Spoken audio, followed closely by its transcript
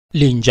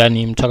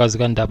Linjani mthakazi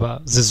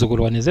kaNdaba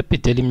zizukulwane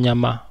zebhideli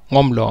mnyama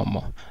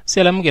ngomlomo.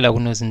 Siyalamukela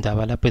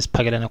kuNozindaba lapho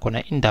esiphakelana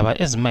khona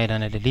indaba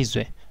ezimayelana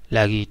lelizwe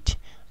lakithi.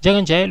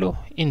 Njengenjalo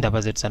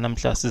indaba zethu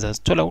zanamhla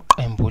sizazithola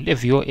uqembu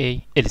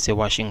leVOA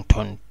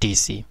eliseWashington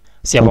DC.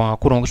 Siyabonga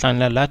kakhulu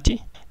ngokuhlangana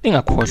lathi.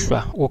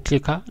 Lingakhohlwa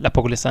ukuklikha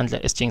lapho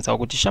kulesandla esitshengisa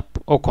ukuthi sharp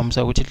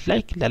okhombisa ukuthi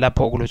like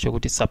lalapho okulotshwe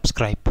ukuthi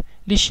subscribe.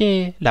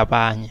 Lishare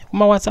labanye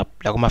kuma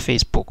WhatsApp la kuma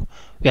Facebook.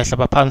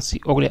 Uyahlaba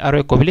phansi okule arrow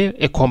egobile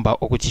ekhomba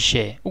ukuthi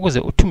share ukuze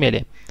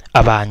uthumele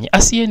abanye.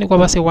 Asiyeni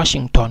kwabase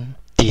Washington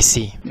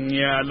DC.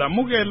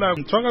 Ngiyalamukela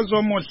mthwakazi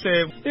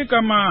omuhle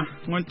igama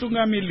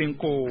nguNtungamili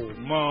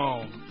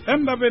Nkomo.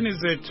 Endabeni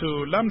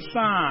zethu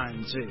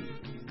lamhlanje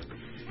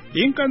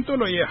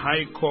inkantolo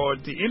yeHigh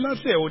Court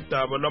ilahle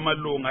udaba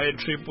lwamalunga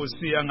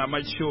eABCCC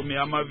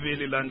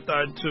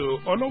angama-23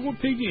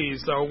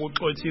 olokuphikisa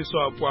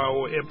ukuxotshiswa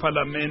kwawo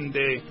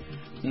ePhalamende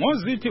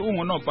ngozithi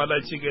ungunobhala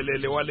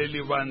jikelele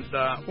waleli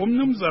bandla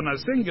umnumzana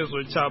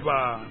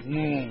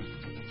uNguTshabangu.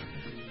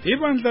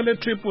 Ibandla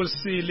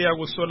leABCCC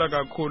liyakusola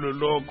kakhulu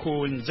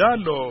lokhu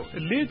njalo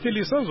lithi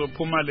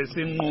lisazophuma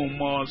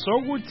lesinqumo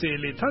sokuthi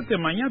lithathe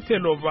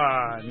manyathelo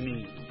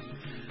bani.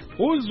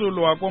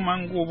 uZulu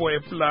wakomankubo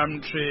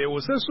ePlumtree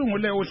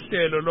usesungule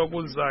uhlelo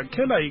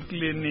lokuzakhela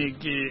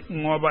ikliniki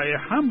ngoba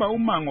ehamba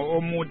umango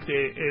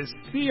omude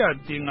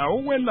esiyadinga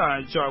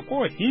ukwelatshwa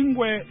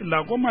kohingwe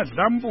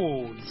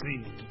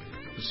lakomadlambuzi.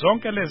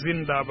 Zonke lezi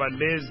ndaba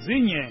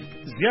lezinye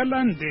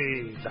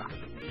ziyalandela.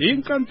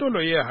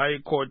 Inkantolo yeHigh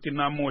Court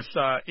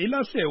namuhla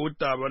ilahle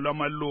udaba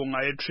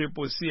lwamalunga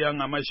eABCCC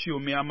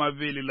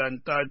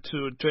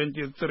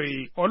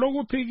angama-23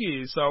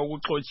 olokuphikisa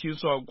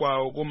ukuxotshiswa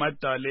kwawo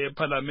kumadale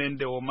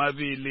ePhalamende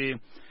womabili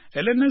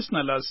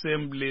ele-National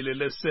Assembly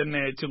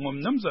lele-Senate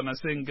ngumnumzana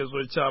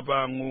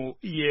uNguTshabangu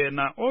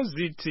yena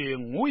ozithi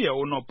nguye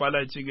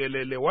unobhala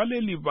jikelele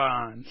waleli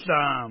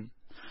bandla.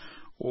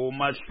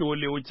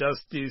 Umahluli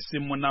uJustice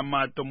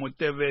Munamato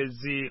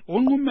Mutevezi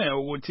unqume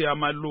ukuthi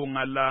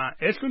amalunga la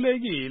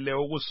ehlulekile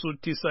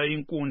ukusuthisa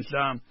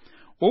inkundla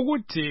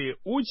ukuthi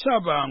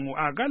uTshabangu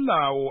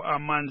akalawo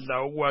amandla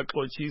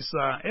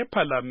okuwaxotsisa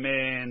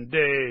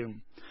ePhalamende.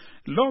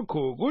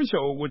 Lokhu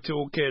kusho ukuthi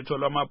ukhetho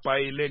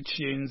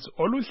lwama-by-elections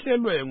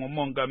oluhlelwe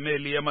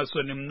ngumongameli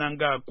Emmerson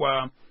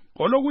Mnangagwa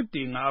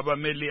olokudinga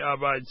abameli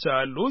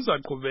abatsha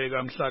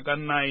luzaqhubeka mhla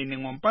ka-9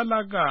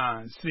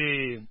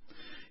 ngoMpalakazi.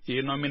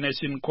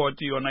 I-nomination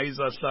court yona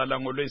izahlala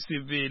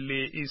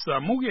ngolwesibili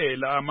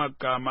isamukela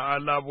amagama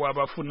alabo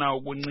abafuna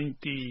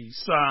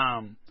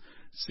ukuncintisa.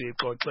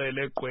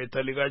 Sixoxele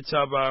gqwetha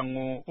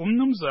likaTshabangu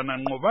umnumzana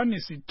Nqobani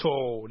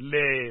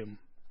Sithole.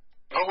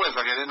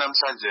 Okwenzakele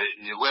namhlanje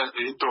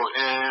into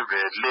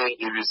evele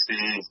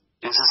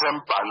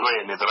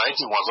isisembhalweni, the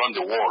writing was on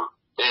the wall.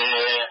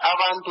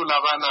 Abantu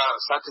labana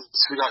sathi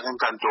sifika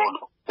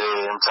enkantolo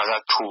mhla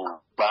ka-2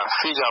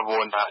 bafika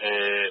bona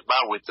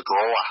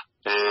ba-withdrawa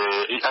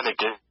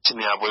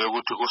i-allegation yabo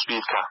yokuthi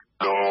uSpeaker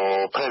lo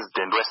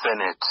President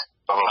weSenate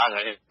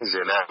babanga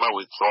indlela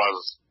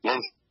yama-withdrawals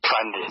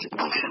ngendfanele.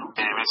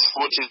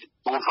 Besifuthi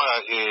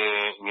ukufaka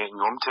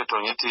ngomthetho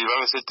ngithi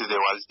babesithi there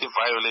was a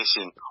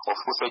violation of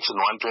section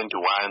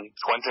 129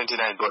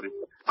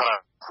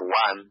 paragraph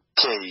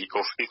 1K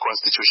of the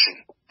Constitution.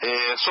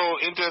 So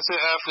into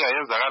eseAfrika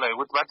yenzakala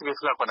ukuthi bathi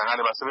befika khona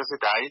ngale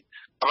basebesithi hayi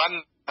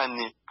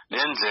abanani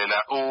lendlela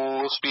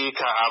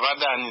uSpeaker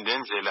abalani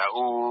lendlela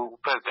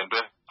uPresident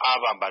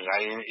abamba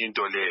ngayo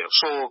into leyo.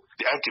 So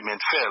the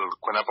argument fell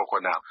khona.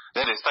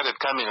 Then they started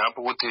coming up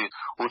ukuthi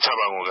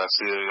uTshabangu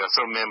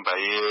member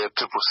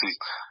ye-ABCCC.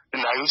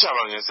 Naye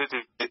uTshabangu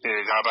esithi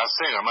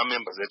kabasenga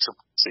ama-members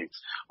e-ABCCC.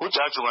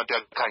 Ujaji ungathi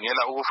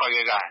yakhangela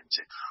ukufake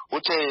kanje.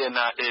 Uthe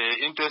yena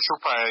into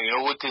ehluphayo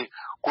ngeyokuthi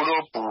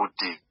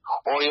kulobhudi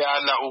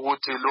oyala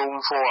ukuthi lo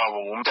mfowabo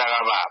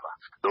ngumntakababa.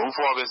 Lo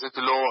mfowabo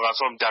esithi lo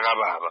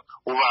kasomntakababa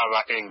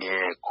ubaba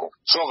engekho.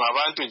 So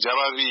ngabantu nje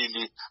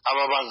ababili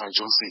ababanga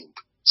nje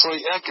umsindo. So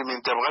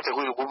i-argument yabo kade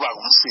kuyikubanga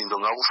umsindo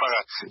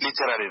ngakufaka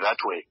literally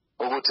that way.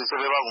 Ukuthi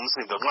sebebanga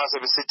umsindo nxa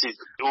sebesithi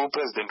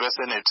uPresident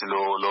weSenate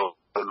lo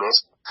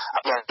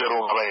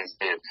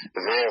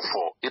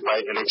therefore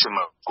i-by-election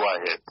must go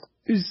ahead.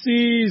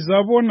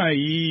 Sizabona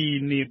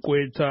yini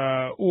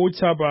gqwetha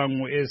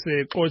uTshabangu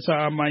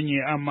esexotsha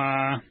amanye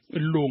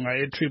amalunga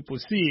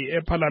eABCCC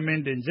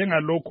ePhalamende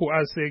njengalokhu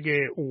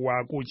aseke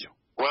wakutsho?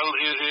 Well,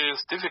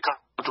 it's difficult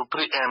to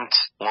preempt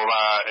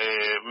ngoba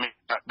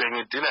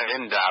bengidila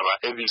ngendaba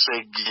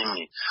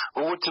ebisekini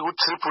ukuthi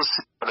ku-ABCCC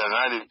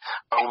ngale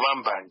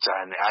akubamba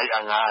njani hayi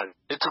angazi.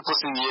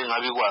 I-ABCCC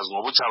yengabe kwazi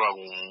ngoba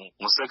uTshabangu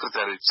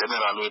nguSecretary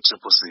General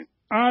we-ABCCC.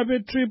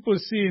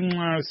 AbeCCC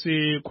nxa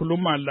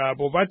sikhuluma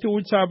labo bathi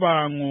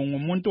uTshabangu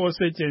ngumuntu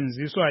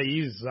osetshenziswa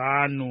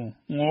yiZanu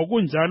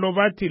ngokunjalo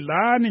bathi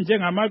lani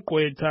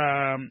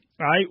njengamagqwetha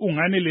hayi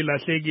ungane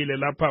lilahlekile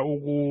lapha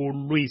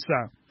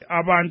ukulwisa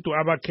abantu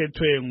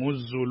abakhethwe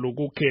nguZulu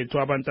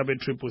kukhethwa abantu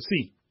abeCCC.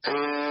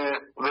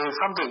 There's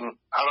something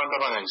abantu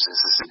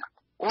abangayizwisisi.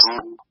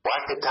 uZulu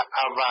wakhetha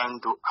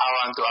abantu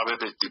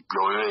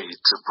abebe-deploywe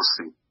yi-ABCCC.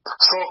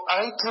 So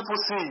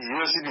i-ABCCC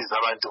yiyo sibiza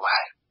abantu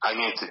bayo.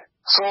 Angithi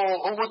So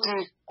ukuthi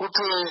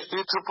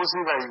i-CCC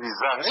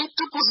ayibizanga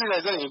i-CCC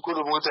ayizange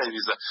inkulumo ukuthi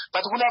ayibiza,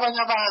 but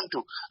kulabanye abantu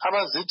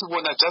abazithi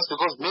bona just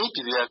because maybe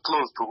they are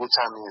close to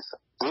Chamisa,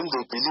 then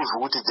they believe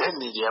ukuthi then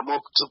they are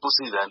more CCC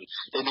than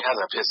any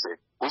other person,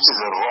 which is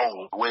a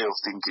wrong way of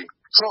thinking.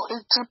 So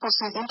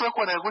i-CCC into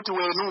ekhona ukuthi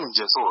wena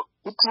unje, so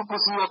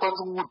i-CCC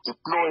iyakwazi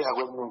ukudeploya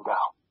kwenye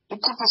indawo.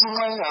 I-CCC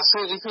nxa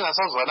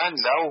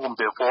isingasazwanani lawo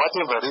kumbe for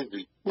whatever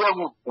reason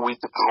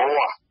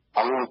iyaku-withdrawa.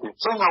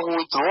 So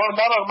ngaku-withdraw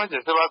laba manje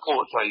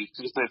sebaxoshwa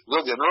yi-CCC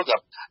because they are not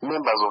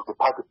members of the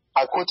party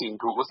according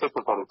to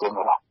uSecretary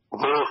General.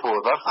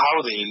 Therefore, that's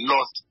how they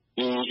lost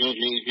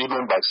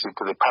membership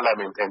to the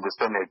Parliament and the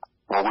Senate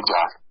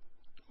ngokunjalo.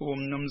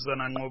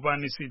 Umnumzana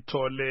Nqobani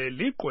Sithole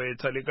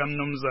ligqwetha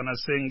likamnumzana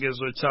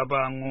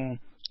NguTshabangu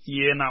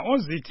yena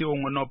ozithi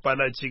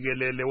ungunobhala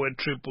jikelele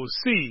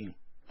we-CCC.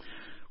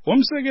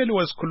 Umsekeli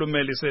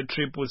wesikhulumeli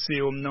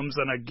se-CCC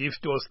umnumzana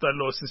Gift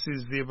Ostalosi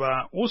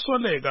Siziba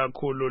usole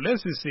kakhulu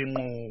lesi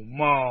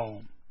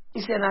sinqumo.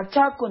 It's an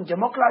attack on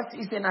democracy,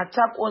 it's an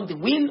attack on the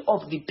will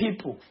of the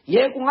people.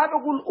 Kungabe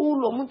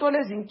kulo umuntu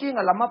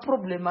olezinkinga lama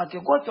problem akhe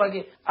kodwa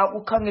ke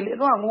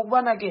akukhangelelwanga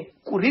ukubana ke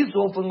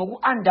ku-resolve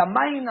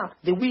ngoku-undermine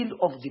the will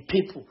of the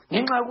people.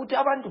 Ngenxa yokuthi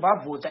abantu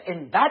bavota,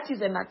 and that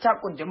is an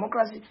attack on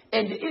democracy,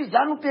 and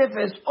iZANU-PF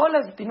has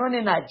always been on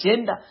an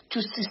agenda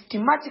to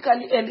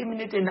systematically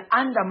eliminate and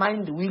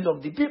undermine the will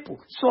of the people.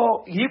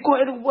 So yikho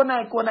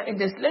elikubona khona and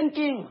the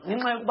slanking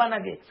ngenxa yokubana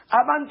ke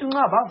abantu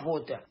nxa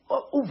bavota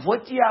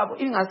uvoti yabo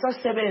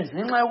ingasasebenzi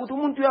ngenxa yokuthi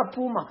umuntu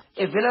uyaphuma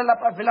evela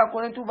lapha avela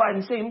khona ethi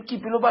ubani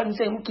seyimkhiphile ubani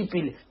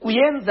seyimkhiphile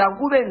kuyenza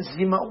kube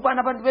nzima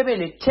ukubana abantu bebe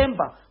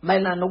lethemba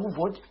mayelana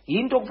nokuvota.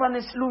 Yinto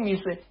okufanele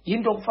silungiswe,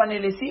 yinto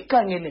okufanele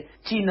sikhangele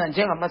thina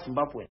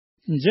njengamaZimbabwe.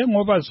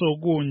 Njengoba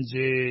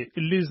sokunje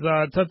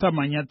lizathatha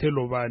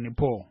amanyathelo bani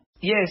pho?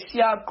 Yes,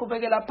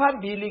 siyaqhubekela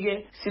phambili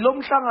ke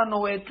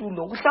silomhlangano wethu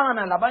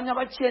lokuhlangana labanye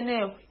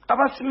abatshiyeneyo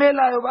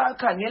abasimelayo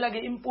bayakhangela ke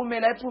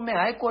impumela ephume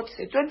High Court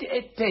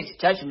 28 page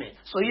judgment.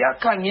 So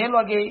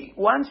iyakhangelwa ke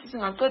once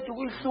singaqeda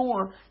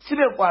ukuhlunga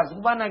sibe kwazi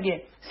ukubana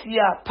ke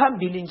siya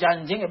phambili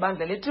njani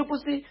njengebandla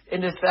le-CCC,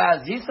 and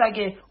siyazisa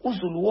ke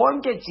uzulu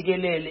wonke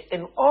jikelele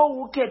and all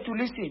who care to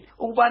listen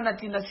ukubana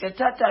thina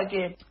siyathatha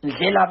ke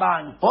ndlela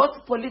bani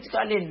both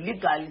politically and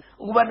legally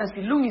ukubana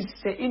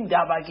silungise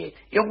indaba ke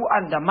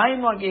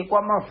yoku-underminewa ke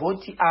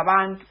kwamavoti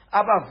abantu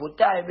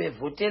abavotayo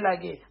bevotela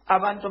ke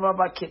abantu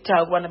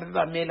ababakhethayo ukubana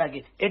bebamela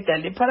ke edala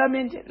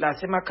leParliament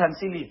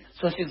lasemakhansilini.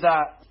 So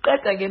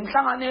sizaqeda ke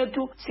imhlangano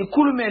yethu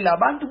sikhulume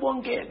labantu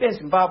bonke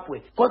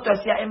beZimbabwe, kodwa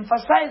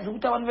siya-emphasize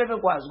ukuthi abantu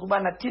bebekwazi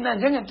ukubana thina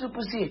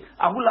njenge-CCC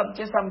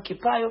akulabantu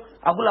esamkhiphayo,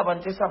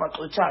 akulabantu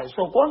esabaxotshayo.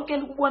 So konke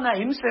likubona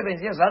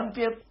imisebenzi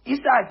yeZANU-PF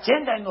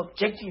isa-agenda and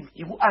objective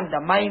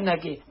yiku-undermine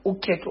ke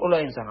ukhetho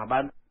olwayenza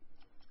ngabantu.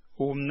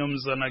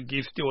 Umnumzana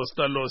Gift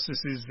Ostalosi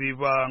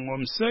Siziba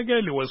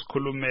ngomsekeli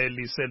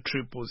wesikhulumeli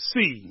se-CCC.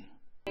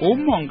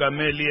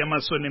 Umongameli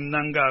Emerson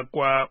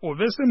Mnangagwa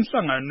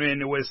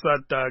ubesemhlanganweni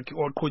weSADC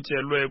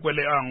oqhutshelwe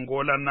kwele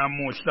Angola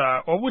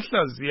namuhla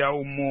obuhlaziya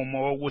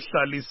umumo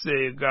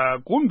wokuhlaliseka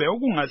kumbe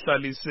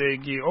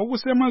okungahlaliseki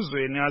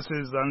okusemazweni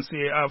asezansi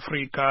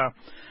eAfrika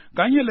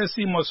kanye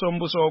lesimo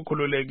sombuso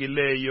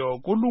okhululekileyo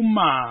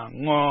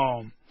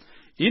kulumango.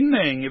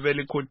 Inengi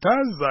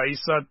belikhuthaza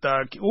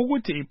iSADC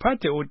ukuthi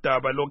iphathe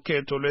udaba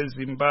lokhetho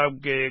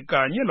lweZimbabwe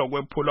kanye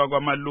lokwephulwa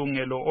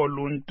kwamalungelo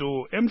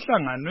oluntu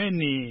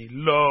emhlanganweni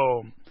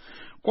lo.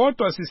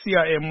 Kodwa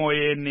sisiya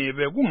emoyeni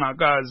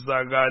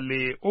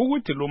bekungakazakali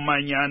ukuthi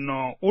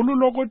lumanyano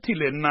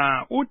ululokothile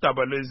na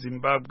udaba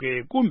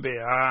lweZimbabwe kumbe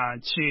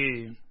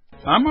hatshi.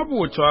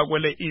 Amabutho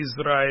akwele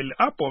Israel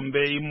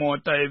abombe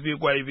imota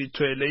ebikwa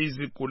ibithwele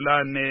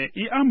izigulane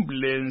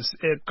i-ambulance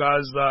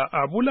eGaza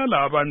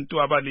abulala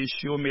abantu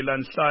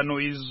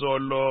abali-15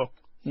 izolo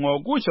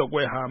ngokusho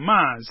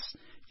kweHamas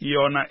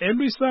yona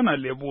elwisana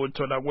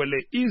lebutho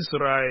lakwele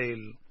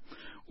Israel.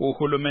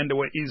 Uhulumende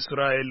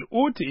we-Israel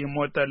uthi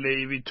imota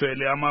le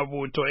ibithwele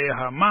amabutho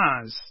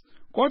eHamas,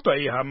 kodwa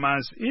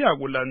iHamas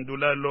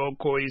iyakulandula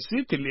lokho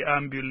isithi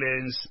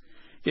li-ambulance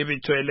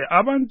ibithwele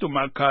abantu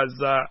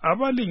makhaza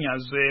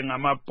abalinyazwe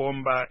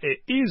ngamabhomba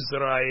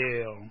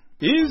e-Israel.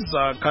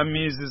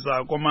 Izakhamizi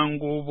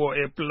zakomangubo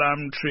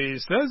ePlumtree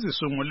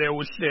sezisungule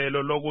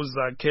uhlelo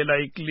lokuzakhela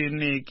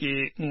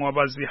ikliniki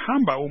ngoba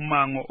zihamba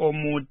umango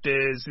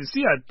omude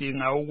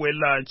zisiyadinga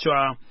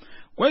ukwelatshwa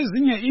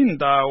kwezinye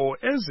indawo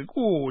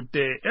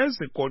ezikude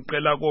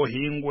ezigoqela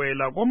koHingwe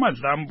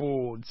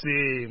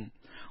lakoMadlambudzi.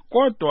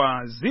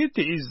 Kodwa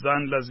zithi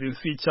izandla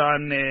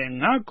zimfitshane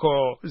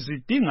ngakho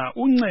zidinga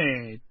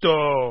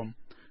uncedo.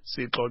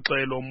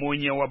 Sixoxela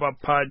omunye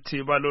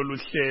wabaphathi balolu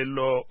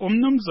hlelo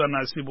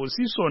umnumzana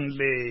Sibusiso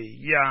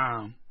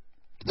Nleya.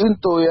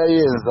 Into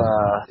yayenza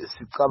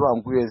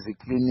sicabanga kuyezi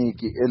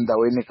kliniki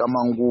endaweni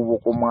kaMangubo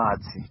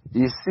koMathi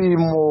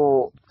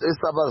isimo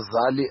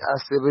esabazali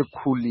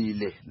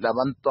asebekhulile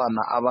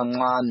labantwana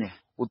abancane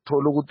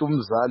uthola ukuthi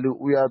umzali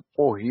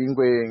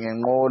uyapohingwe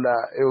ngenqola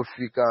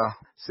eyofika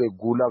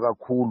segula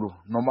kakhulu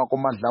noma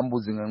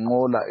komadlambuzi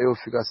ngenqola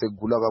eyofika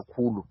segula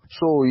kakhulu.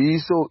 So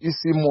yiso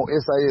isimo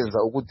esayenza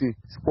ukuthi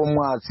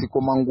komnqathi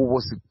komangubo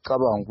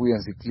sicabanga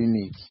ukuyenza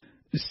ikliniki.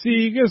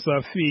 Sike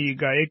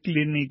safika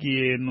ekliniki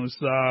yenu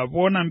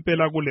sabona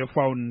impela kule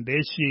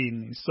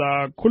foundation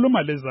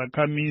sakhuluma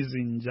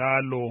lezakhamizi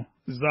njalo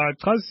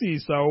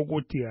zachasisa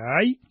ukuthi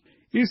hayi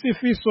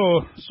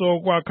isifiso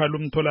sokwakha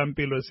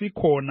lumtholampilo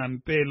sikhona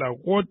impela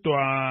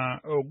kodwa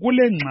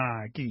kule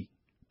ngxaki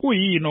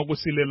kuyini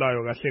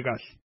okusilelayo kahle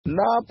kahle.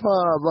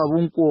 Lapha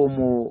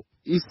babunkomo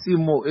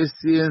isimo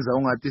esiyenza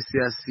ungathi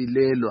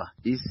siyasilelwa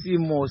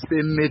isimo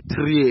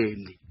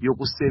sematerial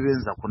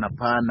yokusebenza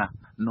khonaphana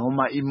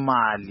noma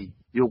imali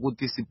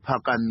yokuthi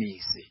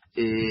siphakamise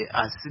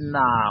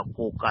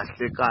asinako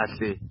kahle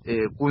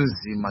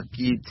kunzima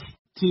kithi.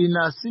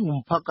 Thina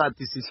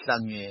singumphakathi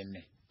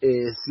sihlangene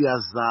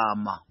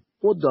siyazama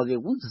kodwa ke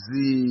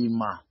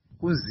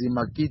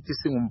kunzima kithi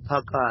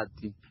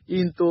singumphakathi.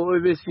 Into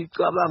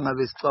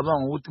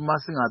ebesicabanga ukuthi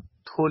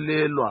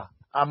masingatholelwa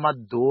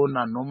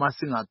amadona noma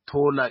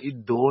singathola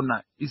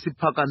idona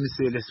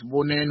isiphakamisele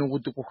siboneni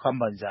ukuthi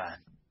kuhamba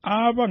njani.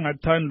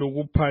 Abangathanda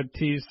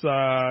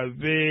ukuphathisa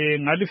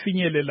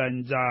bengalifinyelela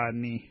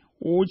njani?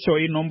 Utsho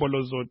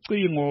inombolo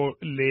zocingo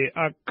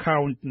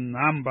le-account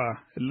number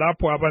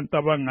lapho abantu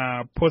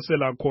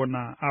abangaphosela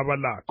khona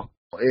abalakho.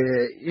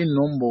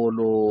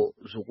 Inombolo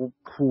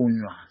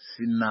zokuqhunywa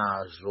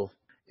sinazo,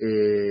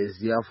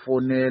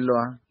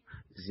 ziyafonelwa,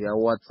 ziya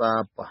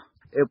WhatsApp.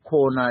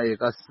 Ekhona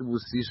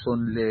ekasibusiso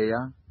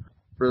nleya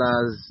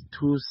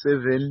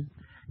 +27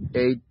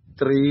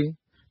 83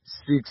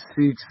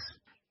 66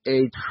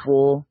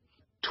 84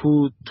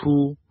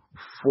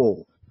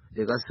 224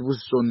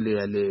 ekasibusiso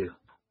nleya leyo.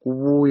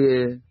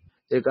 Kubuye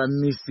eka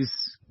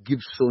Mrs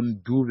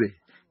Gibson Dube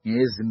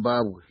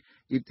ngeZimbabwe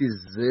it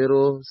is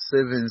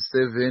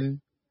 077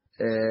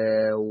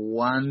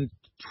 12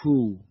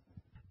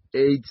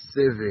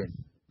 87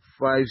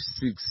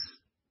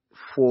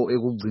 564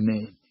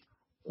 ekugcineni.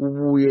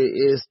 Kubuye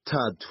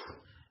esithathu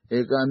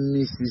eka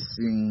Mrs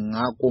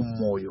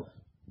Ngakomoyo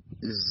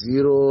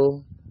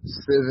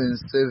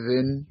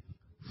 077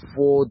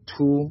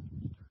 42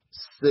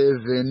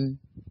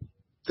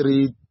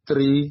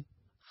 733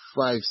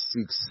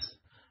 56.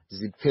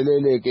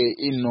 Zipheleleke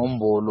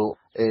inombolo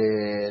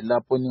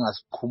lapho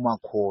ningasiqhuma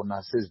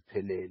khona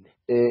seziphelele.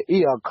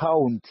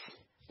 I-account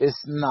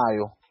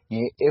esinayo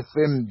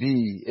nge-FNB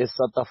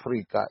eSouth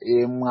Africa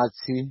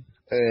emngathi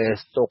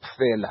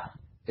Stokfela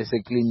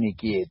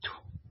esekliniki yethu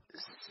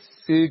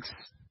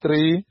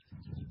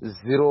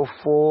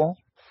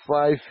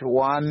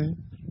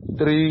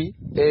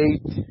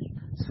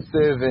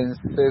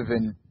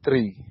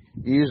 630451387773.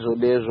 Izo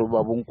lezo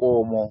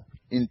babunkomo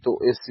into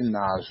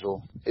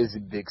esinazo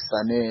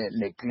ezibhekisane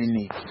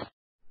nekliniki.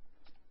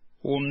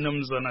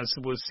 Umnumzana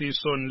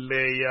Sibusiso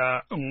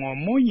Nleya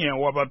ngomunye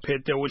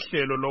wabaphethe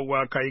uhlelo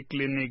lokwakha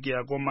ikliniki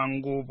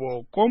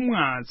yakomangubo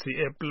komnqathi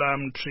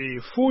ePlumtree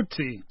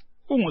futhi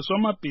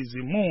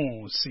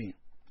ungusomabhizimusi.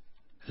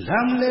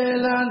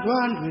 Lamlela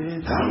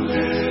ndwandwe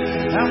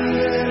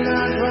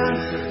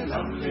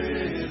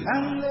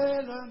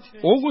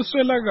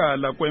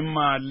Ukuswelakala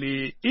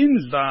kwemali,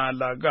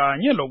 indlala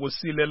kanye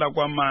lokusilela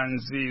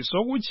kwamanzi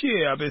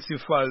sokuchiye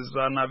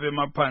abesifazana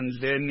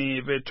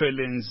bemaphandleni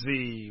bethwele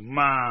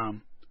nzima.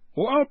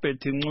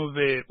 U-Albert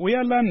Ncube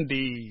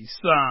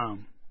uyalandisa.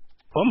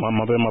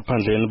 Omama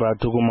bemaphandleni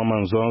bathukuma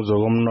manzonzo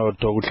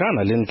komnotho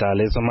kuhlangana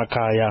lendlala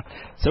esemakhaya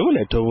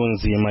sekulethe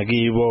ubunzima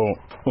kibo.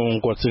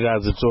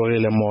 Unkosikazi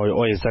Tsorile Moyo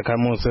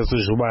oyisakhamuzi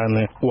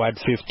esijubane Ward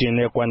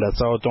 15 eGwanda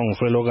South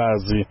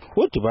ongufelokazi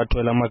uthi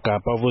bathwele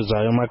amagabha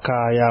avuzayo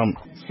emakhaya.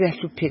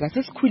 Siyahlupheka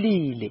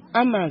sesikhulile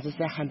amanzi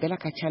siyahambela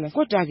khatshana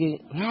kodwa ke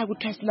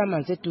ngakuthasila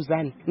amanzi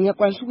eduzane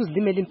ngiyakwanisa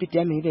ukuzilimela impilo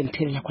yami ngibe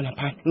ngithelela khona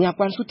phana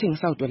ngiyakwanisa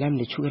ukuthengisa udo lami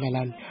lechukela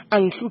lami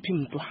angihluphi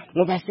mntwana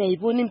ngoba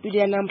siyayibona impilo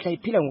yanamhla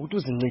iphila ngokuthi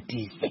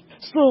uzincedise.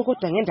 So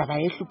kodwa ngendaba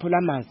yehlupho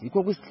lamanzi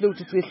kokusihle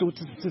ukuthi siyehle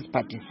ukuthi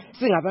siziphathise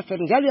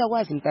singabafela njalo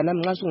uyakwazi mntana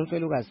nxa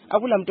sungumfelokazi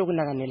akula muntu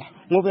okunakanela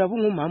ngoba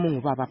uyabungumama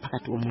ungubaba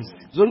phakathi komuzi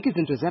zonke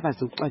izinto ziyaba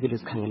zikuxakile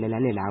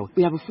zikhangelelane lawe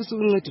uyabufisa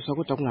ukuncediswa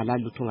kodwa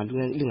kungalali lutho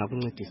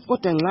lingakuncedisa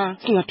kodwa nxa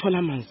singathola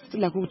amanzi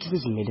silakho ukuthi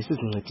sizimele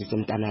sizincedise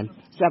mntanami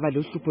siyaba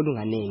lohlupho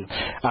lunganeni.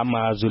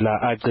 Amazwi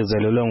la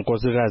agcizelelwe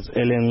unkosikazi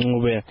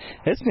Ncube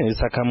esinye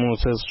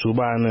isakhamuzi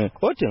esijubane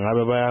othi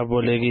ngabe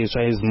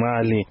bayabolekiswa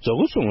izimali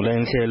zokusungula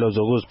inhlelo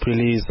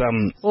zokuziphilisa.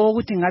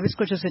 Ukuthi ngabe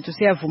isikole sethu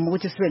siyavuma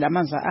ukuthi sibe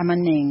lamanzi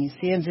amaningi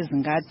siyenze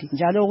izingadi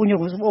njalo okunye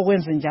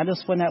okwenze njalo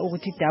sifuna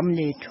ukuthi idamu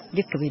lethu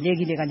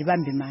ligqibelekile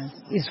kalibambe manzi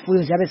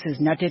izifuyo ziyabe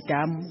sezinatha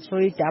edamu so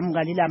idamu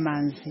kalila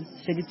manzi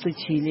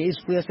selicicile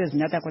izifuyo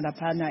sezinatha khona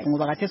phana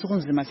ngoba kathesi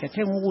kunzima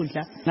siyathenga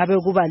ukudla ngabe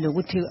kuba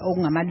lokuthi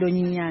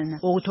okungamalonyinyana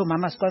ukuthi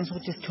omama sikwanisa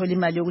ukuthi sithole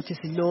imali yokuthi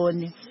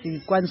silone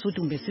sikwanisa ukuthi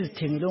kumbe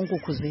sizithengele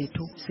inkukhu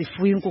zethu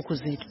sifuye inkukhu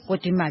zethu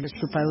kodwa imali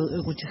sihlupha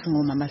ukuthi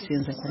singomama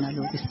siyenze khona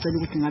lokho sicela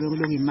ukuthi ngabe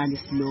kuloko imali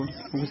silone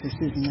ukuze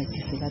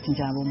sizincedise kathi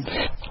njalo.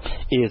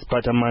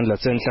 Isiphathamandla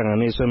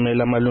senhlanganiso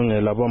emele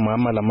amalungelo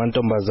abomama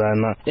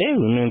lamantombazana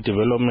Women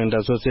Development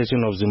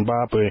Association of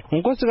Zimbabwe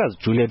unkosikazi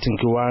Juliet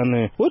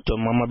Nkiwane uthi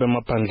omama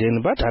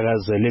bemaphandleni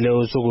bathakazelele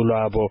usuku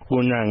lwabo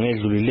kunyanga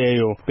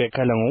edlulileyo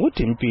bekhala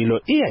ngokuthi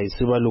impilo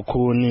iyayisiba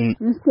lukhuni.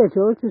 Instead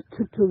of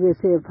sithuthuke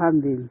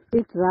sephambili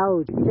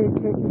i-drought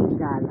lethe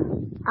indlala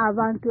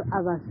abantu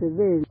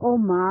abasebenzi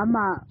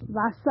omama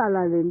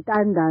basala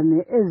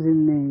lentandane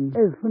eziningi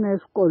ezifuna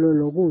isikolo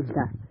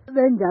lokudla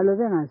benjalo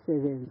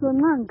bengasebenzi. So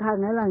nxa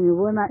ngikhangela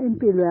ngibona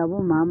impilo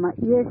yabomama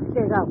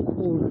yehle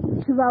kakhulu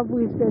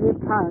sibabuyisele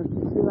phansi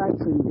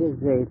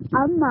sibacindezele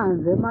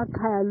amanzi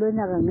emakhaya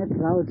lonyaka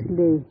nge-drought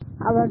leyi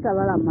abantu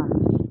abalamanzi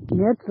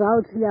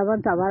nge-drought leyi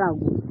abantu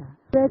abalakudla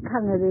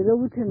bekhangelele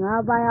ukuthi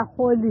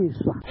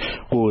ngabayaholiswa.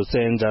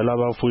 Kusenjalo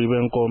abafuyi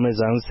benkomo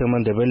ezansi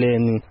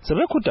eMandebeleni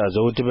sebekhuthazwa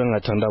ukuthi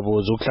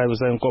bengathandabuzi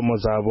ukuhlabisa inkomo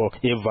zabo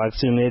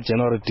i-vaccine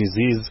ye-general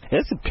disease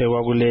esiphekwa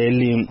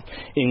kuleli.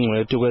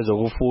 Ingcwethi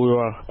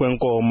kwezokufuywa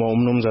kwenkomo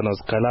umnumzana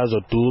Sikhalazo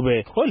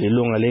Dube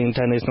olilunga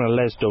le-International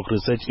Livestock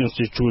Research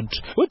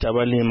Institute uthi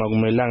abalimi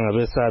akumelanga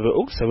besabe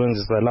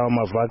ukusebenzisa lawo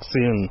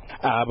ma-vaccine.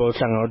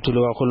 Uhlangothi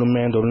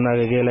lukahulumende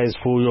olunakekela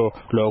izifuyo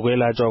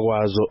lokwelatshwa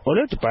kwazo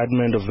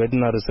olwe-Department of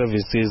Veterinary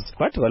Services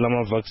bathi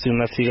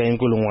balama-vaccine afika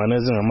inkulungwane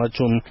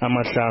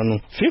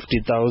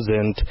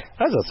ezingama-50,000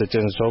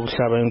 azasetshenziswa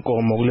ukuhlaba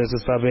inkomo kulesi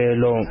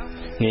sabelo.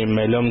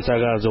 Ngimele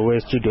umsakazo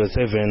we-Studio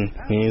 7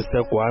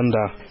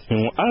 ngiseGwanda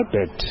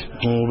ngingu-Albert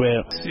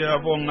Ncube.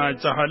 Siyabonga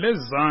jaha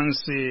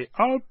lezansi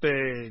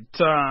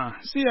Albert.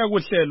 Siya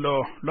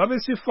kuhlelo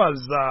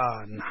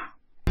lwabesifazana.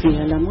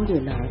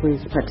 Siyalamukela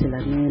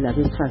kweziphathelane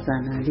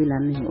labesifazana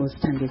lilami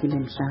osithandekile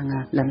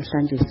mhlanga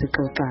lamhlanje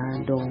sixoxa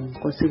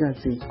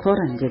lonkosikazi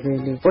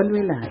Ndebele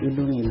olwela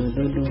ilungelo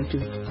loluntu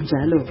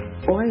njalo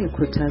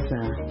owayekhuthaza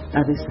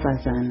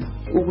abesifazana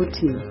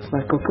ukuthi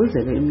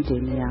bagqugquzele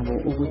imindeni yabo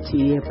ukuthi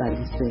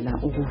iyebhalisela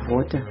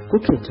ukuvota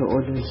kukhetho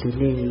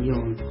oludluleyo.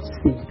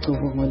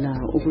 Sicubungula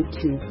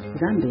ukuthi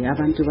kambe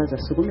abantu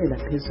bazasukumela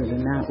phezulu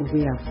na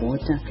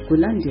ukuyavota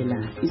kulandela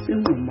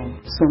isinqumo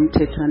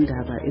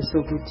somthethwandaba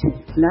esokuthi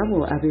labo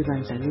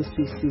abebandla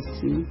le-CCC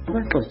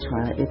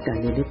baxoshwa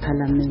egale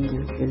lephalamende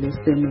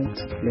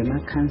elesenate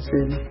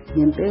lemakhanseli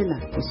ngempela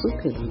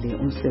usuphelile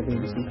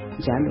umsebenzi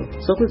njalo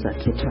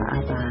sokuzakhethwa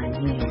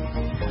abanye.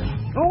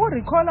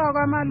 Ukurikhola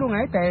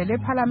kwamalunga edaye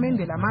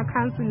lephalamende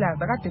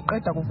lamakhanselazi akade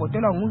qeda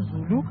kuvotelwa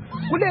nguZulu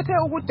kulethe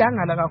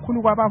ukudangala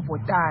kakhulu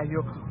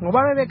kwabavotayo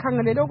ngoba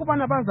bebekhangelele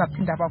ukubana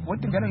bazaphinda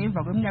bavote njalo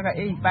ngemva kweminyaka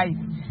eyi5.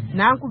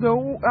 Nanku-ke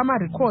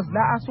ama-records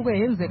la asuke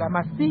yenzeka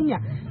masinya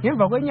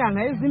ngemva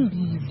kwenyanga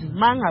ezimbili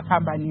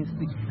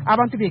mangaphambanisi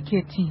abantu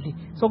bekhethile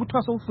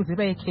sokuthiwa sokufuze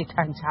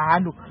bayekhetha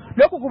njalo.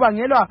 Lokhu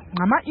kubangelwa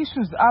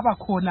ngama-issues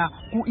abakhona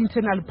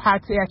ku-internal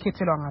party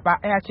eyakhethwa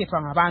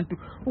ngabantu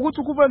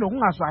ukuthi kube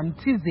lokungazwani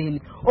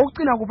thizeni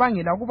okucina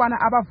kubangela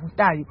ukubana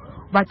abavotayo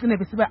bagcine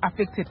besiba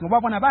affected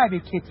ngoba bona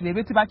bayabekhethile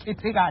bethi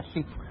bakhethe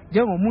kahle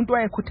njengomuntu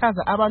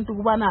wayekhuthaza abantu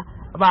ukubana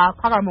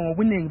baphakame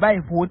ngobunengi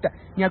bayevota.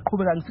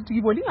 Ngiyaqhubeka ngisithi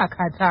kibo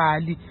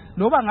lingakhathali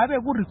loba ngabe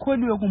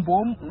kurikholiwe kumbe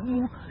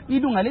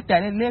ilunga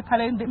ledale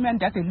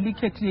lephalamende ade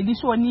likhethile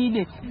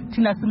lishonile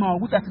thina sima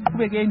ukuthi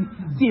asiqhubekeni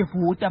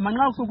siyevota.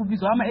 Manxa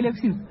kusokubizwa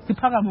ama-elections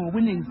siphakame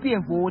ngobunengi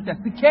siyevota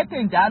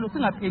sikhethe njalo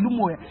singapheli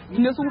umoya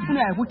thina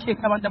sokufunayo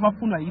ukukhetha abantu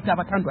abafunwa yithi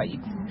abathandwa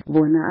yithi.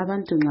 Bona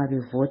abantu nxa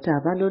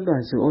bevota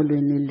balolwazi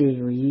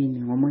olweneleyo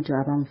yini ngomuntu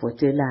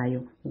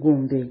abamvotelayo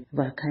kumbe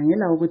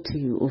bakhangela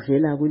ukuthi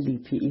uvela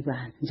kuliphi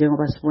ibandla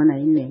njengoba sibona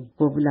iningi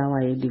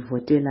kobulawayo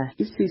livotela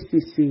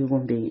i-CCC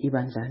kumbe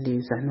ibandla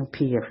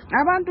leZANU-PF.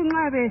 Abantu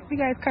nxa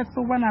befika isikhathi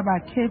sokubana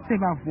bakhethe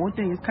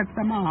bavote ngesikhathi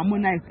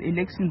sama-harmonized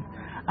elections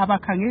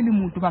abakhangeli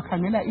muntu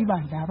bakhangela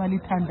ibandla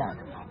abalithandayo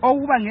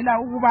okubangela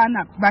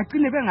ukubana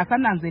bagcine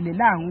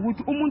bengasananzelelanga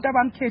ukuthi umuntu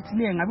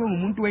abamkhethileyo ngabe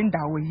ngumuntu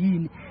wendawo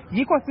yini.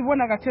 Yikho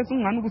sibona kathesi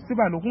ungani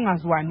kusiba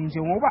lokungazwani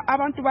nje ngoba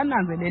abantu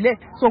bananzelele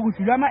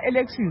sokudlula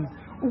ama-elections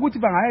ukuthi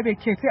bangabe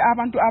bekhethe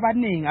abantu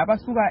abaningi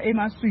abasuka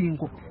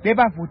emaswingo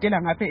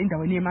bebavotela ngapha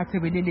endaweni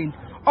yemathebeleleni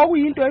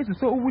okuyinto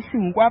ezise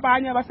ubuhlungu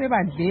kwabanye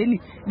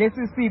abasebandleni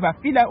lesi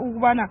bafila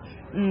ukubana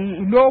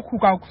lokhu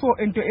kakuso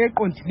into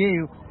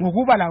eqondileyo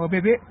ngokuba labo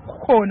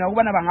bebekhona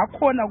ukubana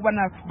bangakhona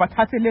ukubana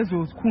bathathe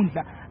lezo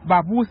zikhundla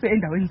babuse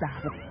endaweni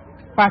zabo.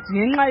 But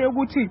ngenxa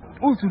yokuthi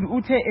uZulu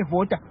uthe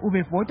evota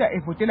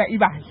evotela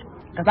ibandla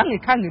azange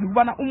ekhangele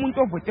ukubana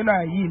umuntu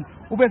ovotelwayo yini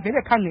ubevele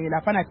ekhangele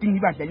lapha adinga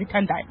ibandla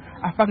lithandayo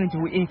afake nje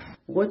u-X.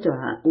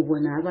 Kodwa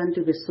ubona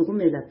abantu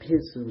besukumela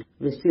phezulu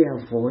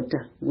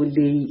besiyavota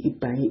kuleyi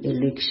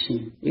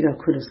i-by-election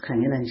ikakhulu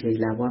sikhangela nje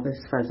labo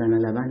abesifazana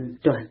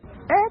labantwana.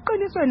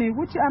 Eqinisweni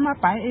ukuthi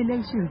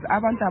ama-by-elections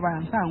abantu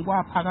abansanga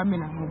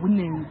kwaphakamela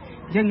ngobunengi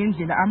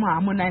njengendlela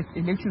ama-harmonized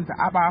elections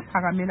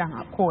abaphakamela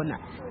ngakhona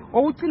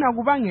okucina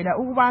kubangela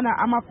ukubana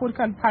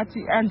ama-political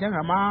party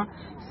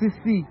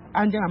anjengama-CC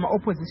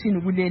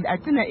anjengama-opposition kuleli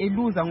agcina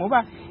eluza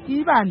ngoba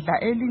ibandla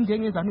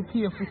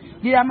elinjengeZANU-PF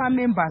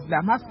liyama-members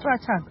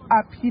lama-structures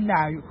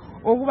aphilayo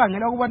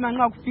okubangela ukubana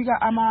nxa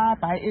kufika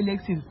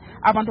ama-by-elections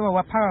abantu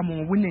bawaphakama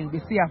ngobunengi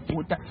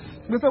besiyavota.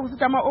 Bese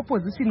kusithi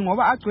ama-opposition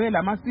ngoba agcwele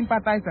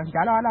lama-sympathizers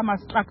njalo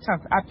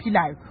alama-structures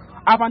aphilayo,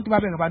 abantu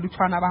babe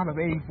ngabalutshwana abahamba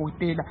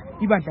beyivotela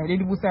ibandla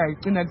leli busayo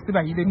ligcina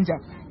lisiba yile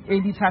njani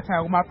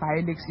elithathayo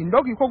kuma-by-election.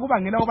 Lokhu yikho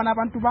kubangela ukubana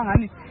abantu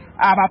bangani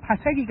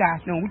abaphatheki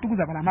kahle ngokuthi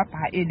kuzaba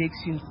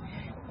lama-by-elections.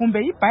 Kumbe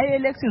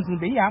i-by-elections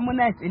kumbe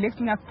i-harmonized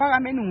election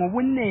asiphakameni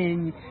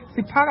ngobunengi,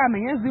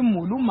 siphakame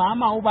ngezimuli,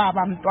 umama,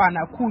 ubaba,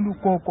 mntwana, khulu,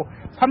 gogo,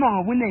 phama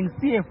ngobunengi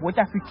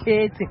siyevota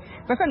sikhethe.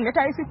 Bese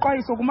ngiletha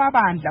isixwayiso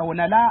kumabandla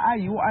wona la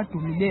ayiwo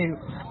adumileyo,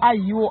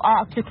 ayiwo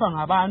akhethwa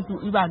ngabantu,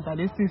 ibandla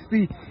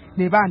le-CC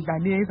nebandla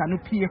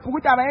le-ZANU-PF,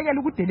 ukuthi abayekele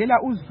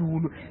ukudelela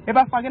uzulu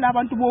ebafakela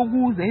abantu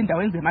bokuze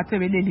endaweni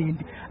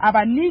zemathebelelendi,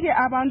 abanike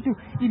abantu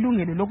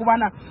ilungelo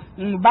lokubana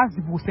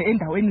bazibuse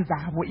endaweni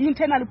zabo,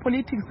 internal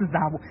politics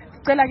zabo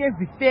sicela ke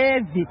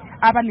zifeve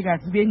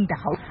abanikazi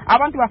bendawo.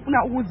 Abantu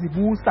bafuna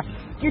ukuzibusa.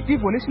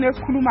 I-devolution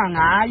esikhuluma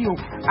ngayo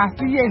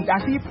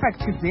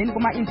asiyipracticeni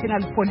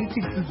kuma-internal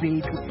politics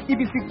zethu,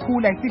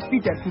 ibisikhula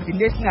isifida to the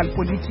national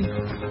politics,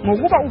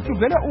 ngokuba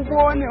usuvele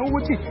ubone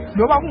ukuthi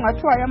loba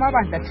kungathiwa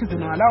amabandla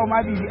thizeni ngalawo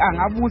mabili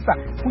angabusa,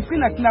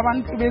 kucina thina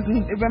abantu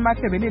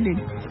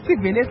bemathebeleleni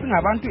sivele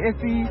singabantu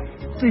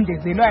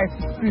esicindezelwayo,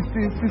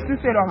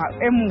 sisiselwa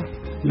emuva.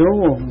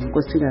 Lowo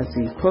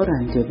ngunkosikazi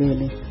Cora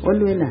Ndebele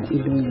olwela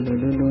ilungelo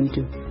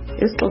loluntu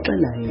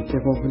esixoxelayo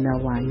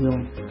ekobulawayo.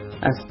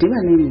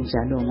 Asidibaneni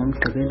njalo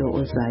ngomgqibelo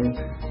ozayo.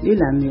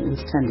 Lilami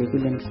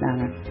uSithandekile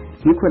Mhlanga,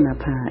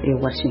 ngikhonapha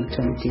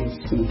eWashington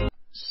DC.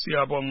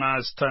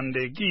 Siyabonga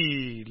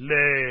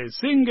Sithandekile.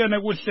 Singene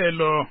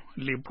kuhlelo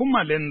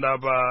liphuma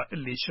lendaba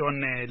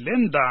lishone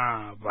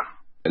lendaba.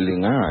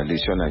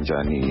 Lishona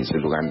njani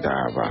Zulu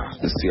Kandaba.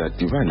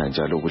 Siyadibana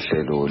njalo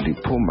kuhlelo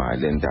liphuma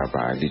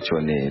lendaba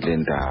litshone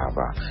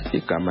lendaba.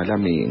 Igama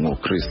lami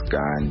nguChris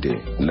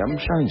Gande.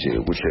 Namhlanje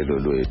kuhlelo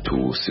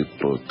lwethu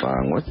sixoxa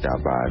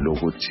ngodaba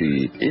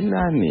lokuthi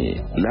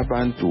inani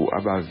labantu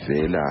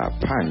abavela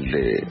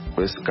phandle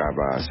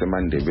kwesigaba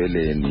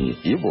seMandebeleni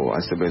yibo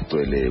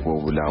asebegcwele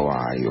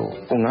kobulawayo.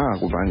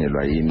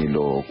 Kungakubangelwa yini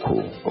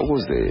lokho?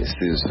 Ukuze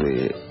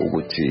sizwe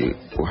ukuthi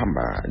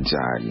kuhamba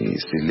njani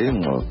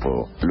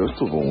silengxoxo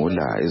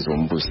losubungula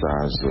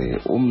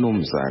ezombusazwe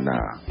umnumzana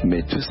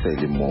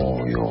Methuseli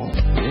Moyo.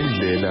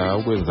 Indlela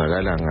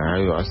okwenzakala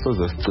ngayo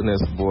asoze sigcine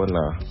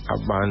sibona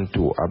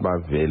abantu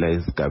abavela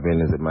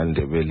ezigabeni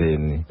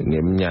zeMandebeleni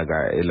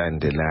ngeminyaka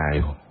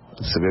elandelayo.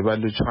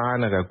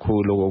 Sebebalutshwana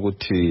kakhulu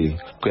ukuthi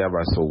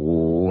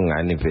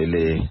kuyabasokungani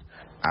vele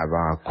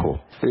abakho.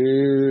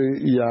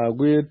 Ya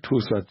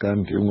kwethusa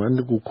kandi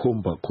ngani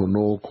kukhomba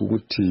khonokho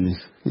ukuthi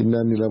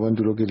inani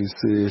labantu lokho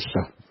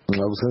lisehla.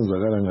 Nxa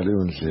kusenzakala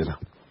ngaleyo ndlela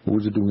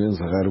ukuthi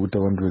kungenzakala ukuthi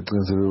abantu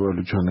begcine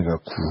sebebalutshwane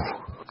kakhulu,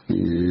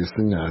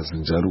 singazi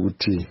njalo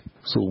ukuthi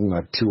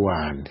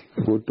sokungathiwani,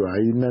 kodwa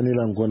inani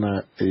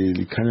langkhona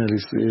likhanya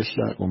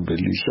lisehla kumbe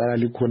lihlala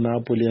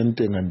likhonapho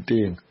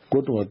liyantengantenga,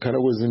 kodwa ngakhala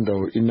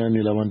kwezindawo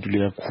inani labantu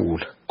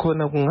liyakhula.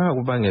 Khona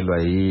kungakubangelwa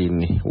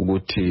yini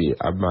ukuthi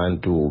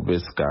abantu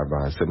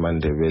besigaba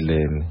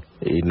seMandebeleni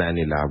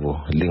inani labo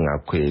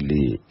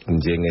lingakhweli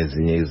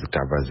njengezinye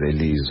izigaba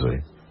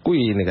zelizwe?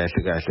 Kuyini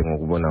kahle kahle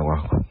ngokubona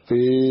kwakho?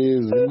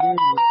 Ziningi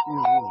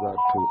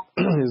izizathu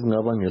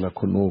ezingabangela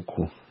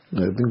khonokho.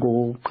 I think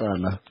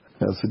okokuqala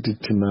yasithi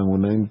thina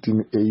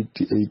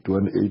ngo-1980,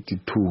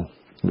 81,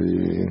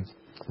 82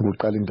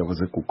 kuqala indaba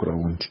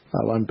ze-ground.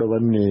 Abantu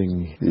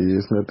abaningi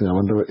esingathi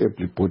ngabantu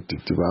aba-able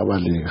bodied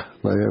babaleka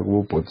baya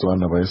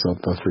kubotswana baye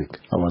South Africa,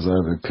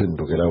 abazabe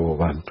bephendukela abo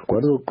bantu.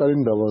 Kwathi kuqala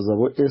indaba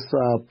zabo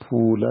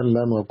esaphu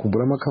lani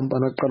ngakhumbula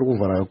amakhampani aqala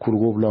ukuvala kakhulu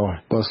kobulawayo,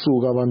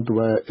 basuka abantu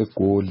baya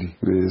eGoli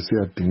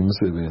besiyadinga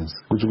imisebenzi,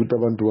 kuthi ukuthi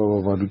abantu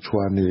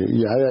babalutshwane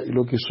yaya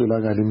ilokhu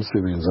iswelakala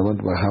imisebenzi,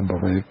 abantu bahamba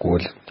baya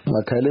eGoli.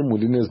 Ngakhayela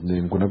emulini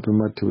eziningi khonapha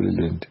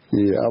emathebelelendi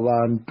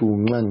abantu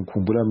nxa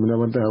ngikhumbula mina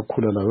abantu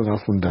akakhula labo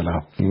engafunda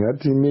labo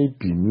ngathi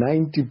maybe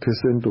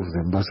 90% of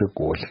them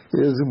baseGoli.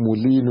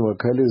 Ezimulini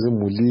wakhala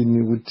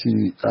ezimulini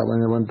ukuthi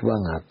abanye abantu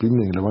bangaphi,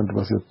 iningi labantu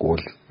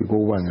baseGoli, yikho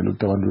kubangela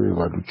ukuthi abantu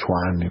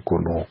bebalutshwane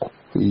khonokho.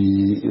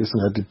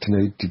 Esingathi thina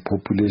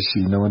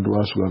i-depopulation, abantu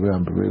basuka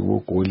behambe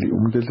bekoGoli,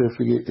 umuntu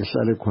efike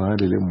ehlale khona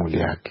le muli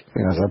yakhe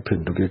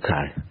engazaphenduka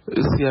ekhaya.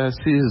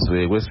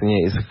 Siyasizwe kwesinye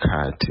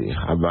isikhathi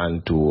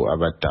abantu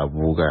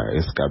abadabuka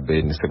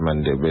esigabeni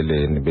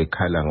seMandebeleni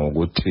bekhala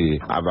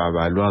ngokuthi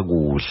ababalwa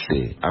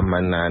kuhle,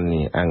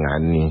 amanani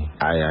angani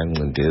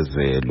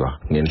ayancindezelwa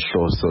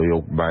ngenhloso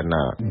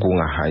yokubana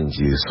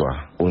kungahanjiswa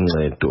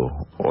uncedo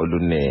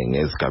olunenge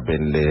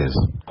esigabeni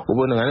lezo.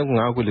 Ubona ngani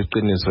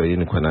kungakuliqiniso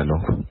yini khona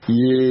lokho?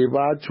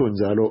 Batsho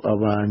njalo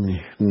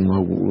abanye,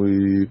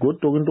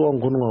 kodwa into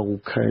wangikhona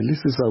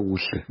ungakukhayelisisa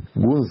kuhle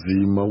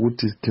kunzima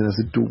ukuthi thina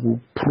sithi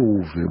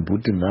ukuprove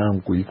ukuthi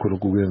nanku yikho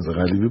lokhu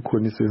kwenzakala.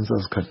 Ibikhona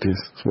i-census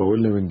khathesi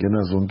sibawele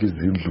bengena zonke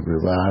izindlu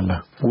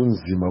bebala.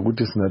 Kunzima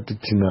ukuthi sinathi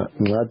thina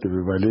nxade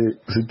bebale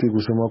sithi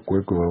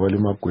kusemagwegwe babale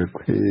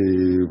emagwegwe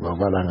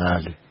babala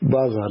ngale,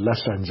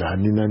 bazalahla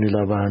njani inani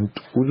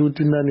labantu,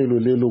 ukuthi inani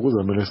lelo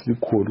kuzamele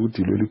silikhola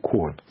ukuthi lo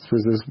likhona.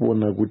 Sibese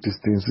sibona ukuthi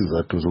sidinga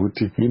isizathu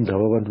zokuthi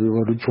indaba abantu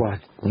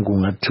bebalutshwane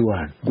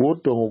kungathiwani.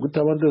 Kodwa ngokuthi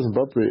abantu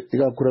eZimbabwe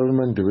ikakhulu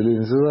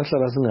abemandebeleni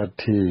sesahlala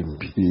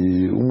singathembi,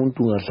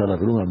 umuntu ungahlala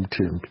vele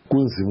ungamthembi,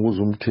 kunzima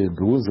ukuze umthembe,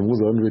 kunzima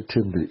ukuze abantu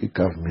bethembe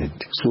igovernment.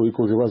 So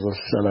yikho-ke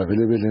bazahlala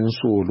vele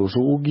belensolo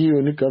sokukiyo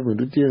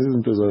igovernment ukuthi yenze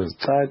izinto zayo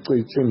zicace,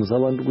 itshengise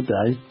abantu ukuthi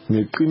hayi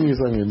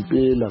ngeqinisa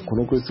ngempela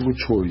khonokho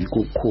esikutshoyo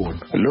yikho kukhona.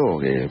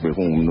 Lo-ke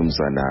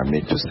bekungumnumzana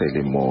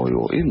Metusele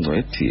Moyo,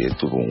 ingcwethi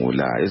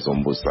ecubungula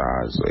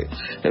ezombusazwe,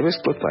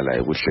 ebesixoxa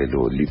laye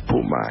kuhlelo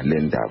liphuma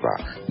lendaba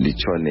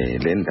litshone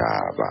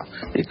lendaba,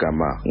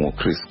 igama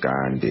nguChris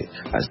Gande.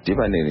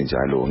 Asidibaneni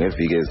njalo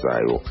ngeviki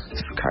ezayo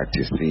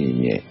isikhathi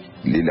sinye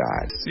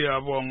lilali.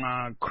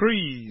 Siyabonga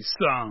Chris.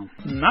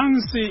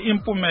 Nansi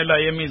impumela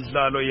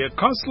yemidlalo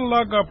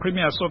yeCastle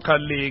Premier Soccer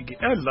League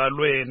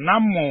edlalwe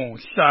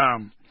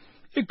namuhla.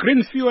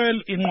 iGreen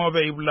Fuel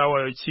inqobe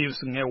iBulawayo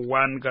Chiefs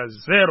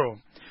nge-1-0.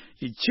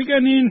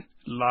 iChicken Inn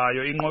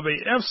layo inqobe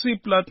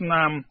iFC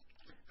Platinum.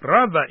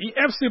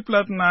 iFC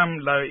Platinum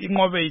layo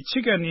inqobe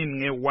iChicken Inn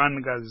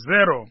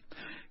nge-1-0.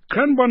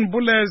 Cranbourne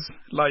Bullets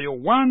layo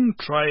 1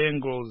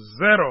 Triangle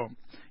 0.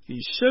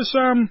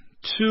 iShesham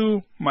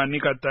 2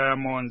 Manika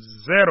Diamonds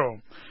 0.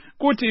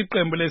 Kuthi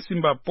iqembu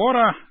leSimba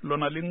Bora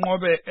lona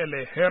linqobe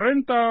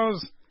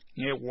eleHerentals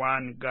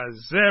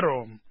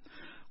nge-1-0.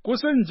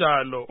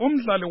 Kusenjalo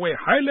umdlali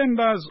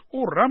weHighlanders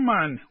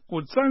uRaman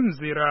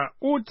Kutsanzira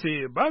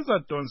uthi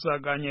bazadonsa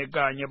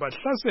kanye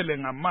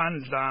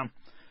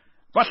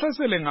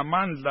bahlasele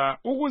ngamandla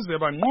ukuze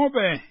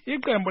banqobe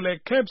iqembu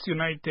leCaps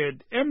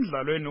United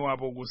emdlalweni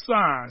wabo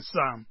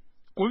kusasa.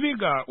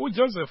 Kubika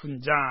uJoseph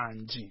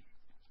Njanji.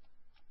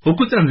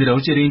 Ukutsanzira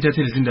utshele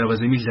intatheli zindaba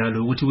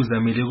zemidlalo ukuthi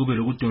kuzamele kube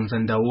lokudonsa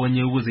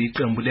ndawonye ukuze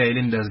iqembu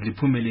leHighlanders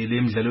liphumelele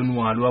emidlalweni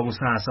walo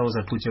wakusasa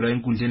ozaqhutshelwa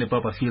enkundleni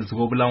eBaba Fields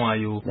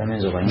koBulawayo. Lami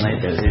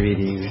ngizobanceda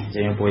sibili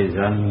njengeboys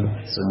zami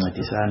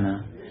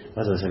sizoncedisana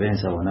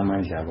bazosebenzisa bona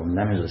amandla abo,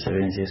 nami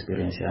ngizosebenzisa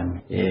experience yami.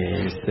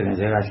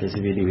 Sisebenze kahle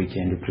sibili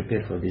weekend, we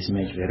prepared for this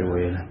match very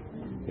well.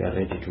 We are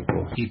ready to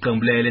go.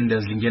 Iqembu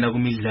leHighlanders lingena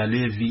kumidlalo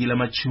yeviki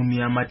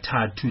lamachumi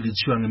amathathu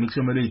lithiwa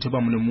ngemiklomelo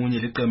eyithoba munye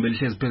leqembu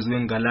elihlezi phezu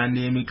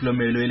kwengalane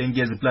yemiklomelo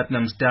elengezi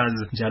Platinum Stars.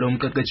 Njalo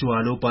umqeqeshi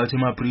walo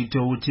uBaltimore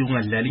Brito uthi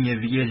ungadlali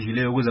ngeviki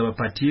edlileyo ukuze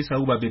baphathisa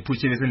ukuba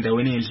bephutshe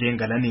besendaweni enhle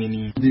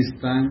engalaneni. This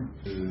time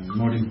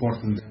more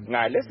important.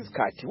 Ngalesi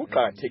sikhathi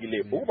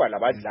kuqakathekile ukuba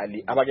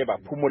labadlali abake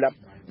baphumula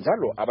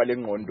njalo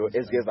abalengqondo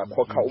ezike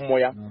zakhokha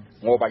umoya,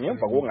 ngoba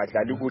ngemva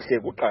kokungadlali kuhle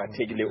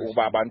kuqakathekile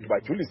ukuba abantu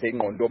bajulise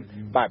ingqondo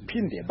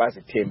baphinde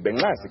bazithembe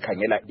nxa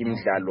sikhangela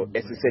imidlalo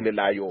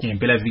esiselelayo.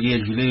 Ngempela viki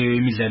edluleyo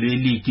imidlalo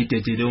yeligi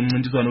idedele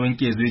umncintiswano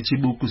wenkezo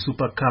weChibuku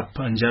Super Cup,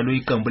 njalo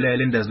iqembu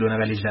leHighlanders lona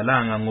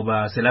kalidlalanga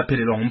ngoba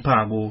selaphelelwa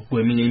ngumphako.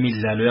 Kweminye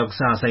imidlalo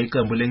yakusasa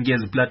iqembu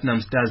lenkezi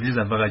Platinum Stars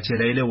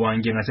lizavakatshela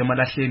eLewange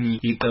ngasemalahleni,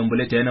 iqembu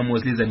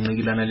leDynamos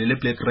lizanqikilana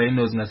leBlack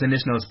Rhinos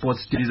ngaseNational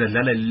Sports Stadium,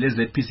 lizadlala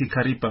leZPC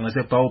Kariba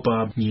ngaseBaobab.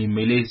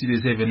 Ngimele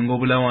isizwe 7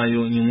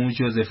 koBulawayo,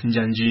 nginguJoseph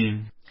Njanji.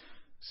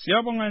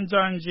 Siyabonga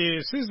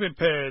Njanji,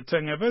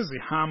 siziphethe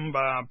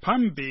ngebezihamba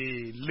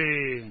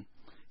phambili.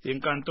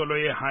 Inkantolo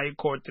yeHigh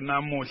Court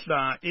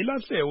namuhla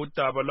ilahle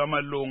udaba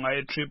lwamalunga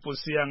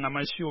eTriple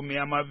ngamashumi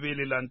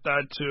amabili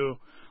lantathu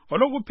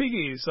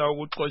olokuphikisa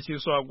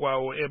ukuxotshiswa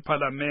kwawo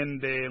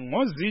eParliamente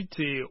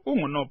ngozithi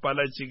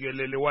ungunobhala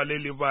jikelele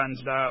waleli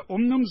bandla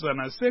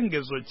umnumzana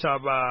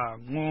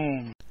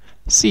NguTshabangu.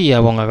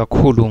 Siyabonga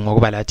kakhulu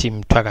ngokuba lathi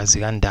mthwakazi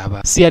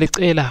kaNdaba.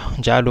 Siyalicela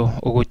njalo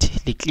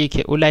ukuthi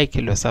liklikhe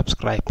ulike lo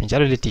subscribe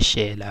njalo lithi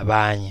share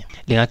labanye.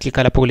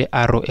 Lingaklikha lapho kule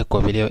arrow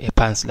egobeleyo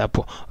ephansi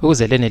lapho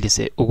ukuze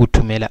lenelise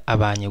ukuthumela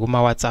abanye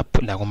kuma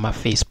WhatsApp la kuma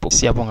Facebook.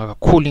 Siyabonga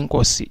kakhulu,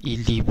 inkosi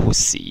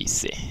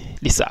ilibusise.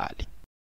 Lisale.